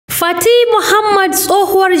Fati Muhammad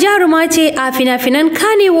tsohuwar jaruma ce a fina-finan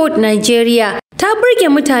Kannywood Nigeria. Ta burge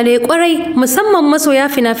mutane kwarai musamman masoya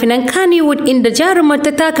fina-finan Kannywood inda jarumar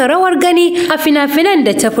ta taka rawar gani a fina-finan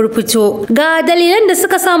da ta furfito. Ga dalilan da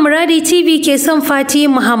suka sa Muradi TV ke son Fati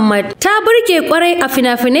Muhammad. Ta burge kwarai a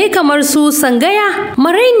fina-finai kamar su Sangaya,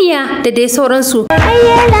 Marainiya da dai sauransu.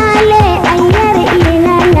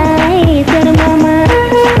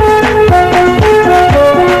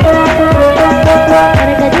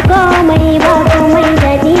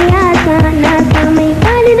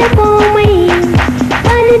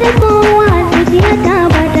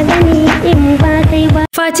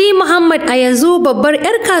 Fati Muhammad a yanzu babbar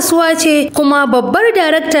 'yar kasuwa ce kuma babbar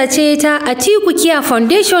darakta ce ta Atiku Kiya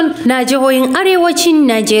Foundation na jihohin arewacin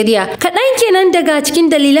Najeriya. Kaɗan kenan daga cikin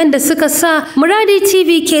dalilan da suka sa Muradi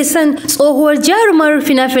TV ke son tsohuwar jarumar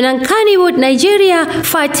fina-finan Kannywood Nigeria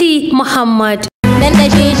Fati Muhammad. Dan da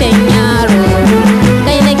shishin yaro,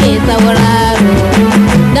 kai nake sauraro,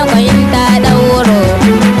 da kwayinta dauro,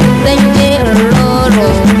 zan je roro,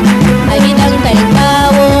 a gidan kai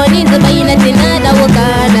kawo ni zubai na tina da wuka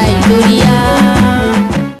da duniya.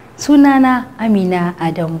 Sunana Amina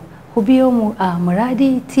Adamu, ku biyo mu a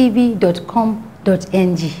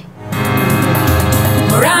muraditv.com.ng.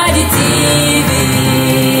 Muradi TV.